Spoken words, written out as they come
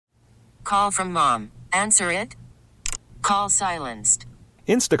Call from mom. Answer it. Call silenced.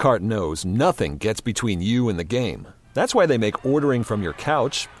 Instacart knows nothing gets between you and the game. That's why they make ordering from your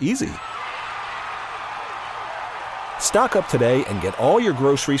couch easy. Stock up today and get all your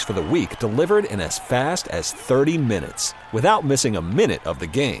groceries for the week delivered in as fast as 30 minutes without missing a minute of the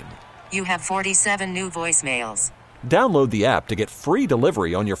game. You have 47 new voicemails. Download the app to get free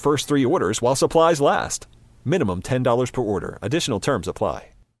delivery on your first 3 orders while supplies last. Minimum $10 per order. Additional terms apply.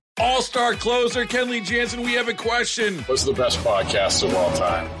 All-star closer Kenley Jansen, we have a question. What's the best podcast of all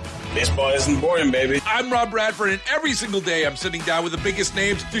time? Baseball isn't boring, baby. I'm Rob Bradford, and every single day I'm sitting down with the biggest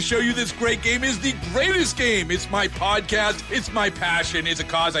names to show you this great game is the greatest game. It's my podcast. It's my passion. It's a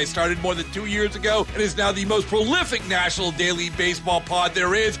cause I started more than 2 years ago and is now the most prolific national daily baseball pod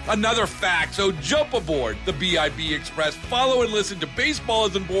there is. Another fact, so jump aboard the BIB Express. Follow and listen to Baseball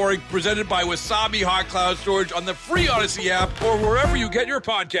Isn't Boring, presented by Wasabi Hot Cloud Storage on the free Odyssey app or wherever you get your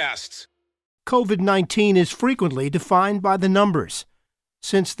podcasts. COVID-19 is frequently defined by the numbers.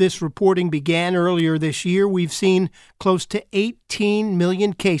 Since this reporting began earlier this year, we've seen close to 18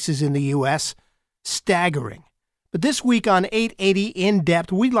 million cases in the U.S. Staggering. But this week on 880 In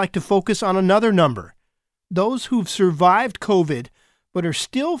Depth, we'd like to focus on another number. Those who've survived COVID but are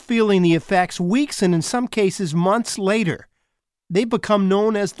still feeling the effects weeks and in some cases months later. They become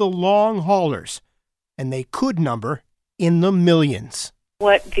known as the long haulers, and they could number in the millions.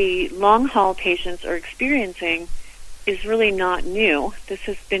 What the long haul patients are experiencing is really not new. This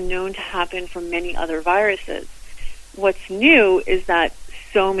has been known to happen from many other viruses. What's new is that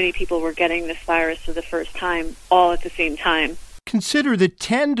so many people were getting this virus for the first time all at the same time. Consider that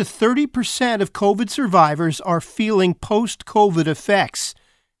 10 to 30% of COVID survivors are feeling post-COVID effects.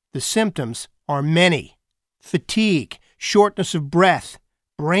 The symptoms are many: fatigue, shortness of breath,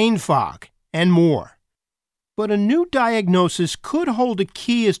 brain fog, and more. But a new diagnosis could hold a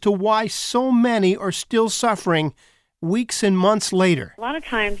key as to why so many are still suffering weeks and months later. A lot of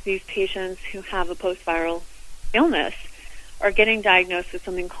times these patients who have a post-viral illness are getting diagnosed with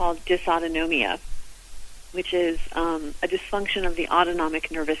something called dysautonomia, which is a dysfunction of the autonomic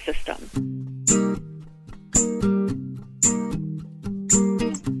nervous system.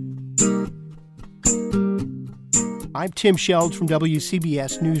 I'm Tim Sheld from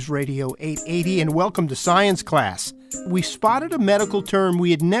WCBS News Radio 880, and welcome to Science Class. We spotted a medical term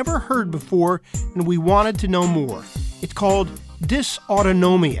we had never heard before, and we wanted to know more. It's called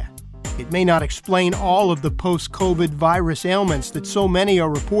dysautonomia. It may not explain all of the post-COVID virus ailments that so many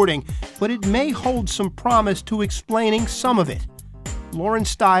are reporting, but it may hold some promise to explaining some of it. Lauren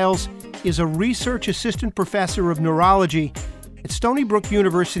Stiles is a research assistant professor of neurology at Stony Brook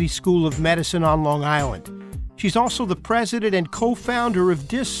University School of Medicine on Long Island. She's also the president and co-founder of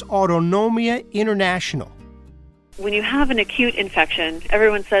Dysautonomia International. When you have an acute infection,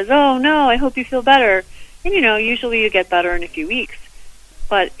 everyone says, "Oh no, I hope you feel better." And usually you get better in a few weeks.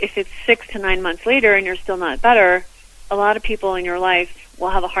 But if it's 6 to 9 months later and you're still not better, a lot of people in your life will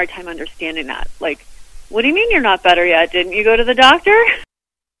have a hard time understanding that. Like, what do you mean you're not better yet? Didn't you go to the doctor?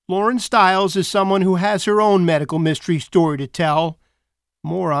 Lauren Stiles is someone who has her own medical mystery story to tell.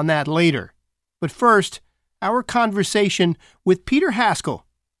 More on that later. But first, our conversation with Peter Haskell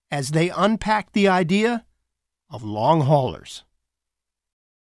as they unpack the idea of long haulers.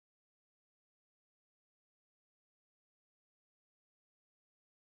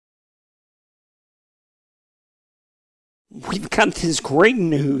 We've got this great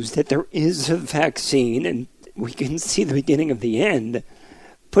news that there is a vaccine and we can see the beginning of the end.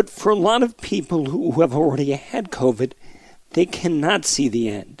 But for a lot of people who have already had COVID, they cannot see the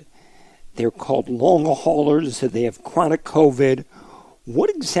end. They're called long haulers, so they have chronic COVID. What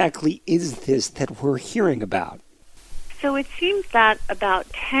exactly is this that we're hearing about? So it seems that about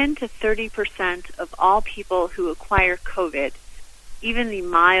 10 to 30% of all people who acquire COVID, even the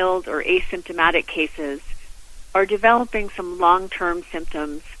mild or asymptomatic cases, are developing some long-term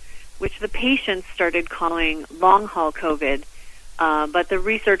symptoms, which the patients started calling long-haul COVID, but the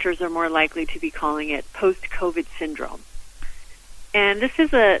researchers are more likely to be calling it post-COVID syndrome. And this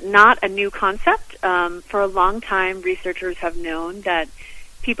is not a new concept. For a long time, researchers have known that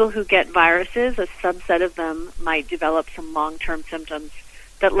people who get viruses, a subset of them might develop some long-term symptoms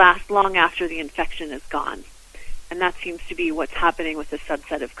that last long after the infection is gone. And that seems to be what's happening with a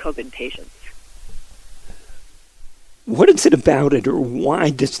subset of COVID patients. What is it about it, or why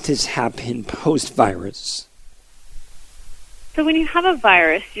does this happen post-virus? So when you have a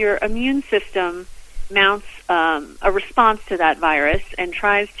virus, your immune system mounts a response to that virus and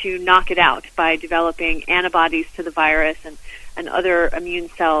tries to knock it out by developing antibodies to the virus and other immune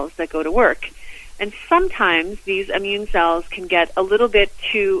cells that go to work. And sometimes these immune cells can get a little bit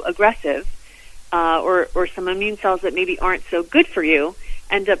too aggressive, or some immune cells that maybe aren't so good for you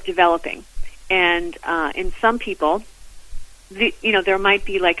end up developing. And in some people, there might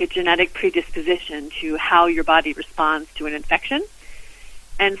be like a genetic predisposition to how your body responds to an infection.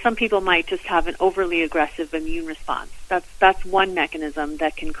 And some people might just have an overly aggressive immune response. That's one mechanism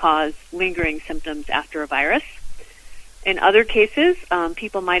that can cause lingering symptoms after a virus. In other cases,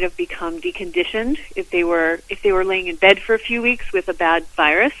 people might have become deconditioned if they were laying in bed for a few weeks with a bad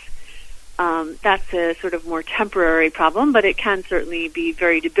virus. That's a sort of more temporary problem, but it can certainly be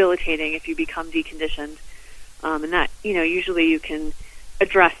very debilitating if you become deconditioned. And that, usually you can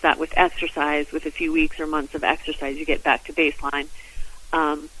address that with exercise. With a few weeks or months of exercise, you get back to baseline.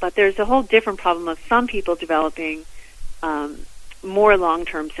 But there's a whole different problem of some people developing more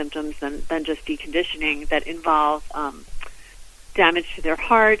long-term symptoms than just deconditioning that involve damage to their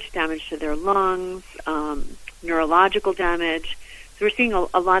heart, damage to their lungs, neurological damage. So we're seeing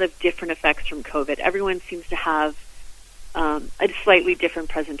a lot of different effects from COVID. Everyone seems to have a slightly different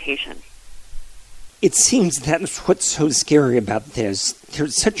presentation. It seems that's what's so scary about this.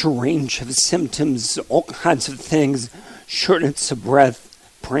 There's such a range of symptoms, all kinds of things, shortness of breath,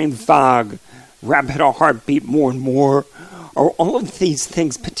 brain fog, rapid heartbeat more and more. Are all of these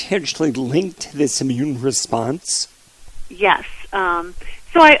things potentially linked to this immune response? Yes.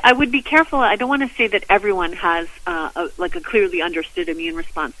 So I would be careful. I don't want to say that everyone has a clearly understood immune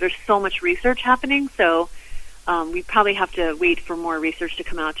response. There's so much research happening, so we probably have to wait for more research to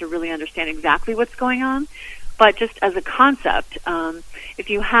come out to really understand exactly what's going on. But just as a concept, if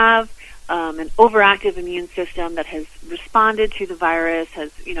you have an overactive immune system that has responded to the virus,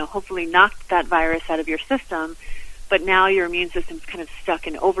 has hopefully knocked that virus out of your system, but now your immune system's kind of stuck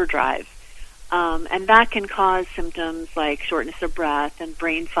in overdrive. And that can cause symptoms like shortness of breath and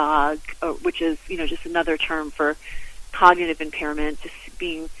brain fog, which is, just another term for cognitive impairment, just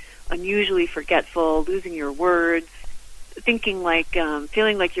being unusually forgetful, losing your words, feeling like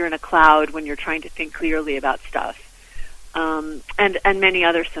you're in a cloud when you're trying to think clearly about stuff, and many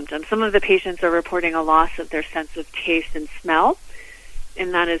other symptoms. Some of the patients are reporting a loss of their sense of taste and smell,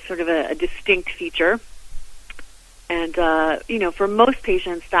 and that is sort of a distinct feature. And, for most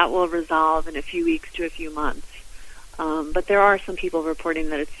patients, that will resolve in a few weeks to a few months. But there are some people reporting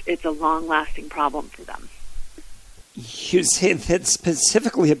that it's a long-lasting problem for them. You say that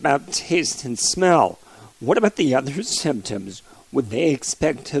specifically about taste and smell. What about the other symptoms? Would they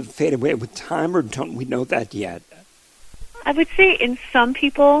expect to fade away with time, or don't we know that yet? I would say in some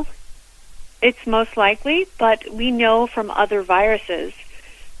people it's most likely, but we know from other viruses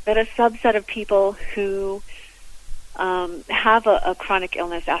that a subset of people who have a chronic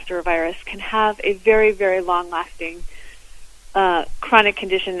illness after a virus can have a very, very long-lasting chronic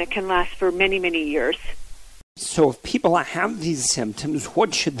condition that can last for many, many years. So if people have these symptoms,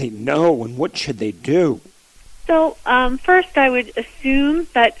 what should they know and what should they do? So first, I would assume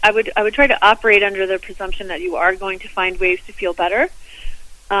that I would try to operate under the presumption that you are going to find ways to feel better,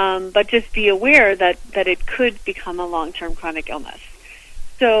 but just be aware that it could become a long-term chronic illness.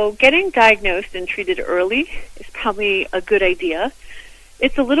 So getting diagnosed and treated early is probably a good idea.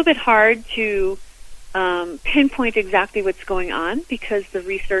 It's a little bit hard to pinpoint exactly what's going on because the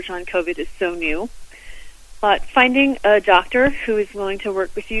research on COVID is so new. But finding a doctor who is willing to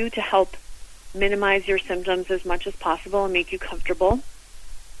work with you to help minimize your symptoms as much as possible and make you comfortable.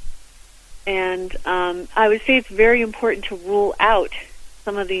 And I would say it's very important to rule out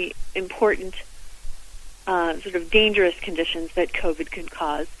some of the important sort of dangerous conditions that COVID can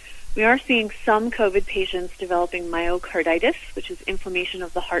cause. We are seeing some COVID patients developing myocarditis, which is inflammation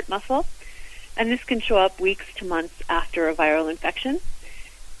of the heart muscle, and this can show up weeks to months after a viral infection.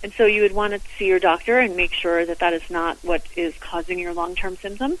 And so you would want to see your doctor and make sure that that is not what is causing your long-term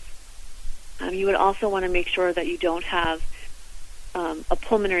symptoms. You would also want to make sure that you don't have a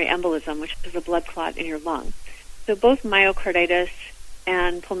pulmonary embolism, which is a blood clot in your lung. So both myocarditis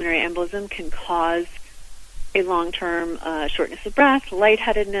and pulmonary embolism can cause a long-term shortness of breath,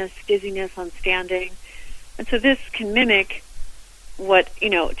 lightheadedness, dizziness on standing. And so this can mimic what,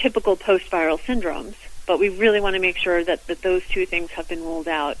 typical post-viral syndromes, but we really want to make sure that those two things have been ruled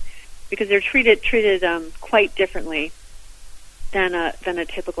out because they're treated quite differently than a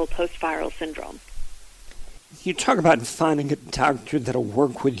typical post-viral syndrome. You talk about finding a doctor that'll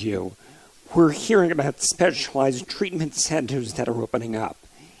work with you. We're hearing about specialized treatment centers that are opening up.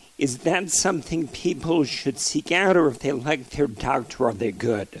 Is that something people should seek out, or if they like their doctor, are they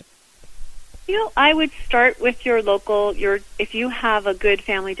good? I would start with your local, if you have a good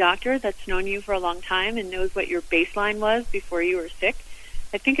family doctor that's known you for a long time and knows what your baseline was before you were sick,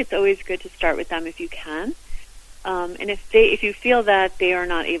 I think it's always good to start with them if you can. And if you feel that they are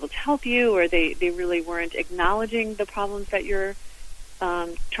not able to help you, or they really weren't acknowledging the problems that you're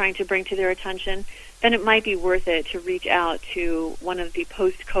trying to bring to their attention, then it might be worth it to reach out to one of the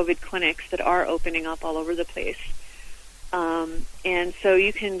post-COVID clinics that are opening up all over the place. And so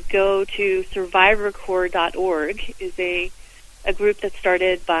you can go to survivorcorps.org, is a group that's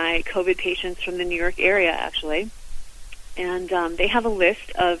started by COVID patients from the New York area, actually. And they have a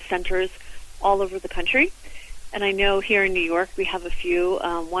list of centers all over the country. And I know here in New York we have a few.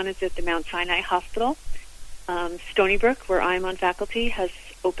 One is at the Mount Sinai Hospital. Stony Brook, where I'm on faculty, has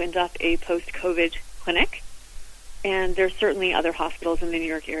opened up a post-COVID clinic. And there's certainly other hospitals in the New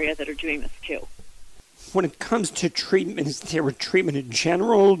York area that are doing this too. When it comes to treatment, is there a treatment in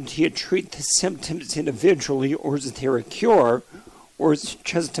general? Do you treat the symptoms individually, or is there a cure, or is it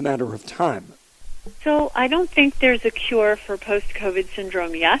just a matter of time? So I don't think there's a cure for post-COVID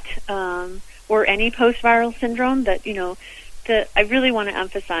syndrome yet, or any post-viral syndrome. I really want to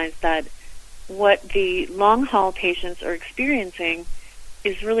emphasize that what the long-haul patients are experiencing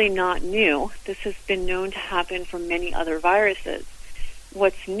is really not new. This has been known to happen for many other viruses.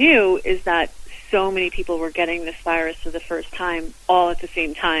 What's new is that so many people were getting this virus for the first time all at the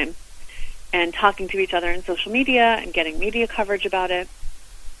same time and talking to each other in social media and getting media coverage about it.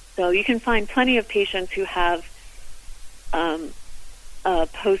 So you can find plenty of patients who have a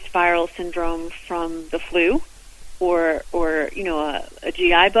post-viral syndrome from the flu or a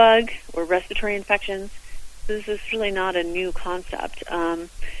GI bug or respiratory infections. This is really not a new concept. And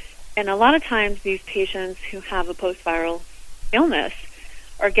a lot of times these patients who have a post-viral illness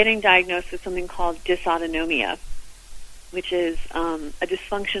are getting diagnosed with something called dysautonomia, which is a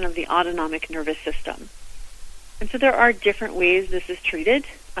dysfunction of the autonomic nervous system. And so there are different ways this is treated,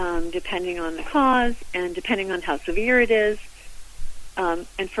 depending on the cause and depending on how severe it is.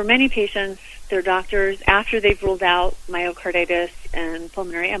 And for many patients, their doctors, after they've ruled out myocarditis and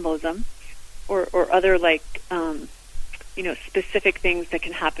pulmonary embolism, or other specific things that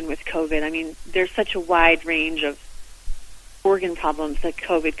can happen with COVID. I mean, there's such a wide range of organ problems that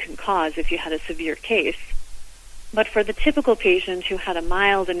COVID can cause if you had a severe case. But for the typical patient who had a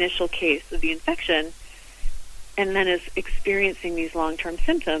mild initial case of the infection and then is experiencing these long-term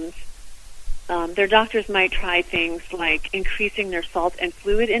symptoms, their doctors might try things like increasing their salt and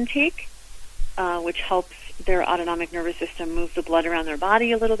fluid intake, which helps their autonomic nervous system move the blood around their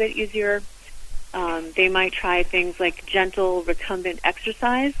body a little bit easier. They might try things like gentle recumbent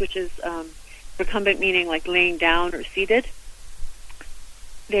exercise, which is recumbent meaning like laying down or seated.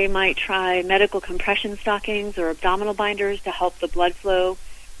 They might try medical compression stockings or abdominal binders to help the blood flow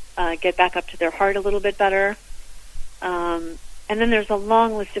get back up to their heart a little bit better. And then there's a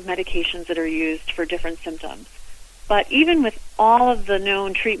long list of medications that are used for different symptoms. But even with all of the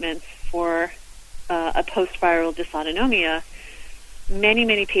known treatments for a post-viral dysautonomia, many,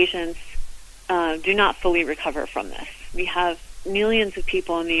 many patients do not fully recover from this. We have millions of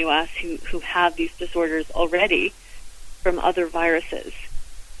people in the U.S. who have these disorders already from other viruses.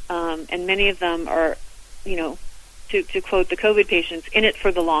 And many of them are, to quote the COVID patients, in it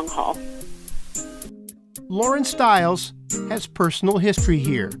for the long haul. Lauren Stiles has personal history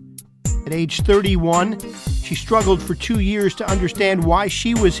here. At age 31, she struggled for 2 years to understand why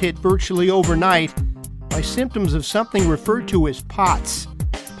she was hit virtually overnight by symptoms of something referred to as POTS,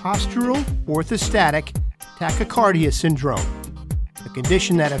 postural orthostatic tachycardia syndrome, a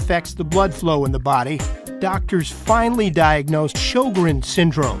condition that affects the blood flow in the body. Doctors finally diagnosed Sjogren's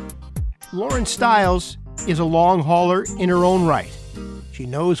syndrome. Lauren Stiles is a long hauler in her own right. She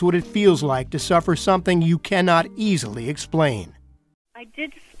knows what it feels like to suffer something you cannot easily explain. I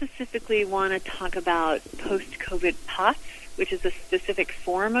did specifically want to talk about post-COVID POTS, which is a specific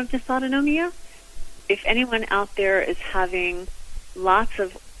form of dysautonomia. If anyone out there is having lots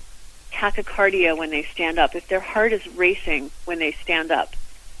of tachycardia when they stand up, if their heart is racing when they stand up,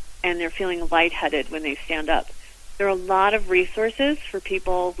 and they're feeling lightheaded when they stand up, there are a lot of resources for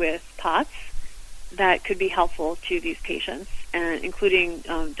people with POTS that could be helpful to these patients, including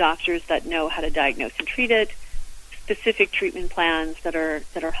doctors that know how to diagnose and treat it, specific treatment plans that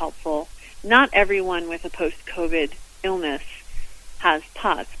are helpful. Not everyone with a post-COVID illness has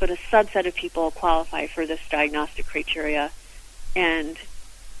POTS, but a subset of people qualify for this diagnostic criteria, and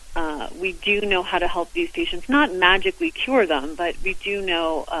we do know how to help these patients, not magically cure them, but we do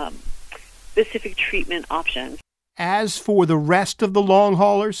know specific treatment options. As for the rest of the long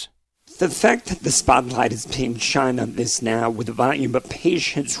haulers, the fact that the spotlight is being shined on this now with the volume of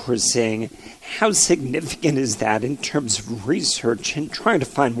patients we're seeing, how significant is that in terms of research and trying to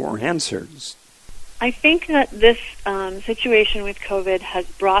find more answers? I think that this situation with COVID has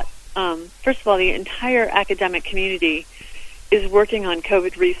brought, first of all, the entire academic community is working on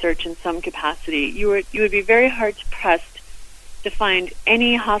COVID research in some capacity. You would be very hard pressed to find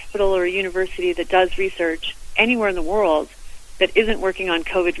any hospital or university that does research anywhere in the world that isn't working on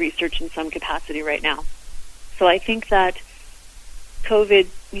COVID research in some capacity right now. So I think that COVID,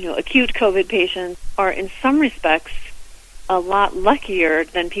 acute COVID patients are in some respects a lot luckier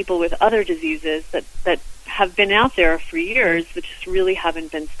than people with other diseases that have been out there for years but just really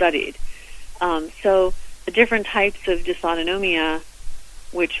haven't been studied. So the different types of dysautonomia,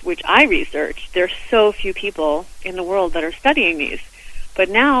 which I researched, there's so few people in the world that are studying these. But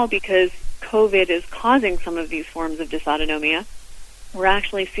now, because COVID is causing some of these forms of dysautonomia, we're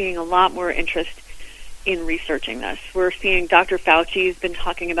actually seeing a lot more interest in researching this. We're seeing Dr. Fauci's been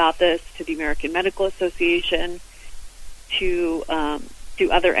talking about this to the American Medical Association, to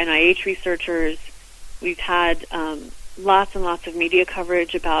other NIH researchers. We've had lots and lots of media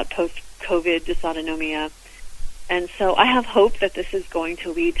coverage about post-COVID dysautonomia. And so I have hope that this is going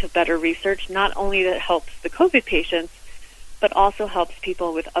to lead to better research, not only that helps the COVID patients, but also helps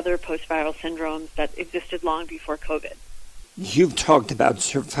people with other post-viral syndromes that existed long before COVID. You've talked about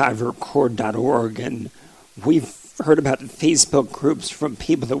SurvivorCore.org, and we've heard about Facebook groups from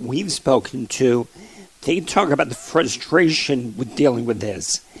people that we've spoken to. They talk about the frustration with dealing with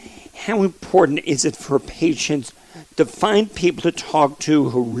this. How important is it for patients to find people to talk to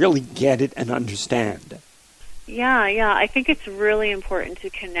who really get it and understand? Yeah. I think it's really important to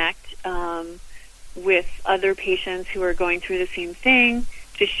connect with other patients who are going through the same thing,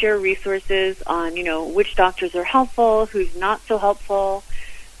 to share resources on, which doctors are helpful, who's not so helpful.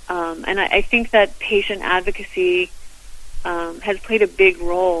 And I think that patient advocacy has played a big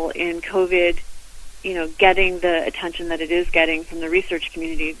role in COVID, getting the attention that it is getting from the research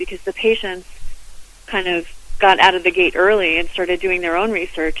community, because the patients kind of got out of the gate early and started doing their own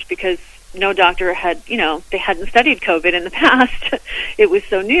research because no doctor had, they hadn't studied COVID in the past. It was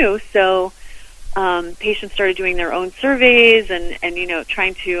so new. So patients started doing their own surveys and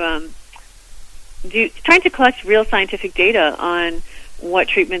trying to collect real scientific data on what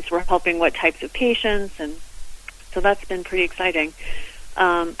treatments were helping what types of patients, and so that's been pretty exciting.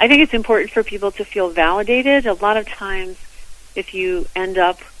 I think it's important for people to feel validated. A lot of times, if you end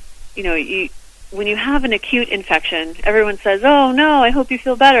up, when you have an acute infection, everyone says, "Oh no, I hope you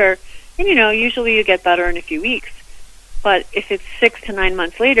feel better," and usually you get better in a few weeks. But if it's 6 to 9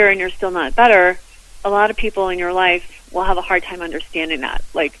 months later and you're still not better, a lot of people in your life will have a hard time understanding that.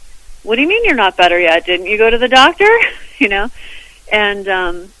 Like, what do you mean you're not better yet? Didn't you go to the doctor? And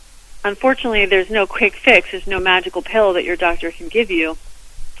unfortunately, there's no quick fix. There's no magical pill that your doctor can give you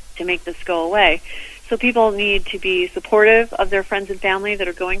to make this go away. So people need to be supportive of their friends and family that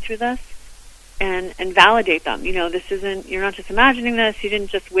are going through this and validate them. This isn't, you're not just imagining this. You didn't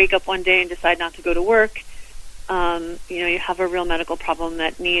just wake up one day and decide not to go to work. You have a real medical problem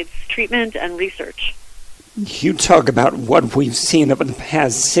that needs treatment and research. You talk about what we've seen over the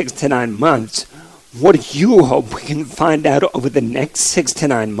past 6 to 9 months. What do you hope we can find out over the next 6 to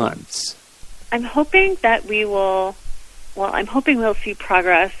 9 months? I'm hoping that we'll see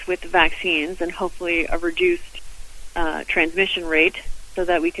progress with the vaccines and hopefully a reduced transmission rate so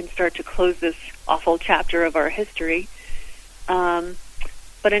that we can start to close this awful chapter of our history.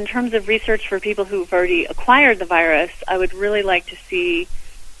 But in terms of research for people who've already acquired the virus, I would really like to see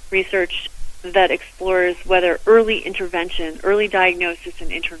research that explores whether early intervention, early diagnosis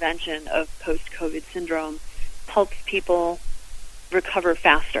and intervention of post-COVID syndrome helps people recover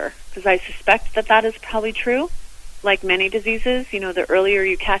faster. Because I suspect that is probably true. Like many diseases, the earlier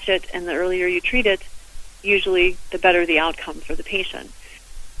you catch it and the earlier you treat it, usually the better the outcome for the patient.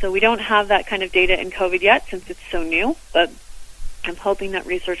 So we don't have that kind of data in COVID yet since it's so new, but I'm hoping that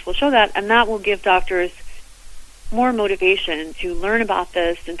research will show that, and that will give doctors more motivation to learn about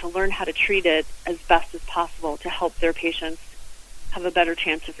this and to learn how to treat it as best as possible to help their patients have a better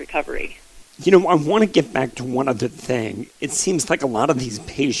chance of recovery. I want to get back to one other thing. It seems like a lot of these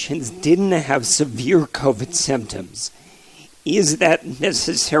patients didn't have severe COVID symptoms. Is that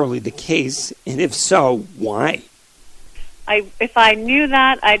necessarily the case? And if so, why? If I knew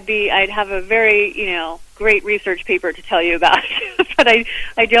that, I'd have a very, great research paper to tell you about. But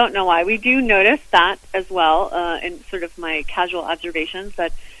I don't know why. We do notice that as well in sort of my casual observations.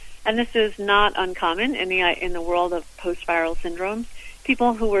 And this is not uncommon in the world of post-viral syndromes.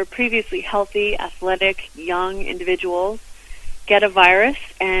 People who were previously healthy, athletic, young individuals get a virus,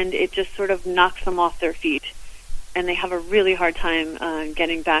 and it just sort of knocks them off their feet. And they have a really hard time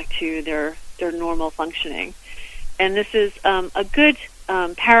getting back to their normal functioning. and this is a good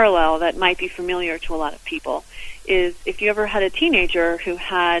parallel that might be familiar to a lot of people, is if you ever had a teenager who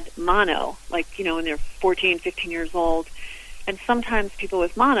had mono, like, when they're 14, 15 years old, and sometimes people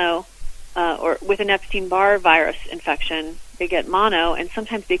with mono, or with an Epstein-Barr virus infection, they get mono, and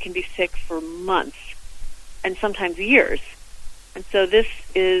sometimes they can be sick for months, and sometimes years. And so this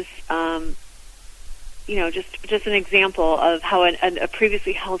is, just an example of how a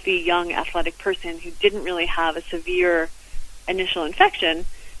previously healthy, young, athletic person who didn't really have a severe initial infection,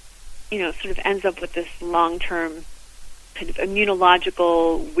 sort of ends up with this long-term kind of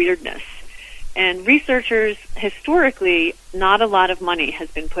immunological weirdness. And researchers, historically, not a lot of money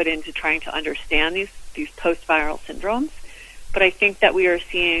has been put into trying to understand these post-viral syndromes, but I think that we are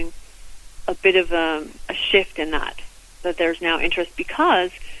seeing a bit of a shift in that there's now interest,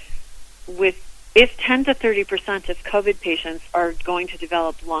 because if 10 to 30% of COVID patients are going to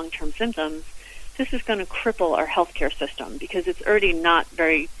develop long-term symptoms, this is going to cripple our healthcare system, because it's already not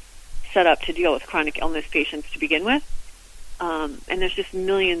very set up to deal with chronic illness patients to begin with. And there's just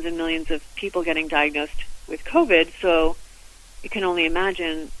millions and millions of people getting diagnosed with COVID, so you can only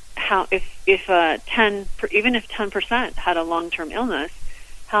imagine how, even if 10% had a long-term illness,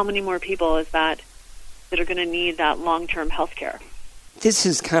 how many more people is that are going to need that long-term health care? This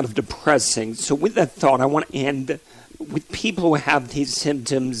is kind of depressing. So with that thought, I want to end with people who have these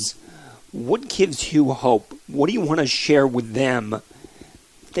symptoms. What gives you hope? What do you want to share with them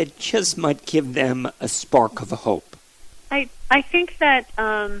that just might give them a spark of hope? I think that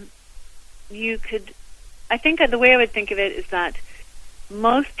I think that the way I would think of it is that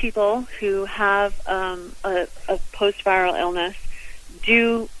most people who have a post-viral illness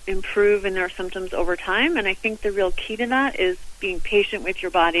do improve in their symptoms over time, and I think the real key to that is being patient with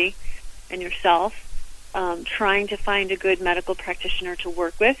your body and yourself, trying to find a good medical practitioner to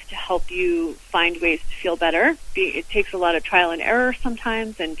work with to help you find ways to feel better. It takes a lot of trial and error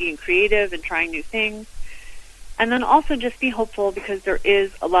sometimes, and being creative and trying new things. And then also just be hopeful, because there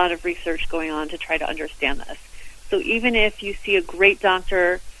is a lot of research going on to try to understand this. So even if you see a great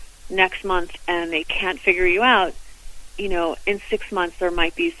doctor next month and they can't figure you out, in 6 months there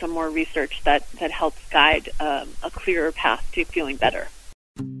might be some more research that helps guide a clearer path to feeling better.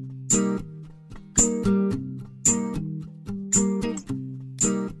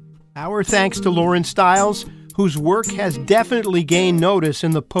 Our thanks to Lauren Stiles, whose work has definitely gained notice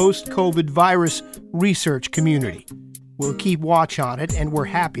in the post-COVID virus research community. We'll keep watch on it, and we're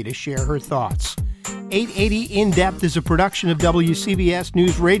happy to share her thoughts. 880 In Depth is a production of WCBS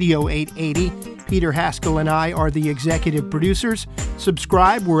News Radio 880. Peter Haskell and I are the executive producers.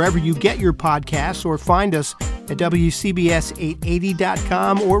 Subscribe wherever you get your podcasts, or find us at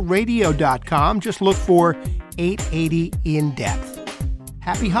WCBS880.com or radio.com. Just look for 880 In Depth.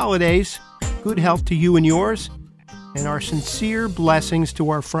 Happy holidays, good health to you and yours, and our sincere blessings to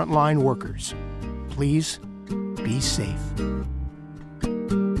our frontline workers. Please be safe.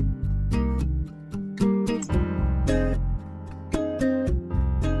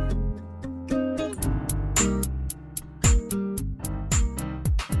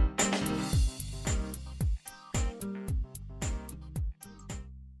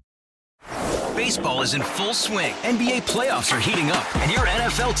 Baseball is in full swing. NBA playoffs are heating up, and your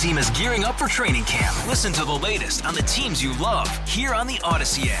NFL team is gearing up for training camp. Listen to the latest on the teams you love here on the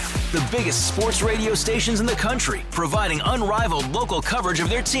Odyssey app. The biggest sports radio stations in the country, providing unrivaled local coverage of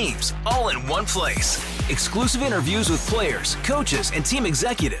their teams, all in one place. Exclusive interviews with players, coaches, and team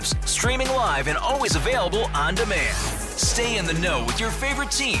executives, streaming live and always available on demand. Stay in the know with your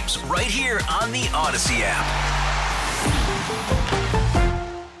favorite teams right here on the Odyssey app.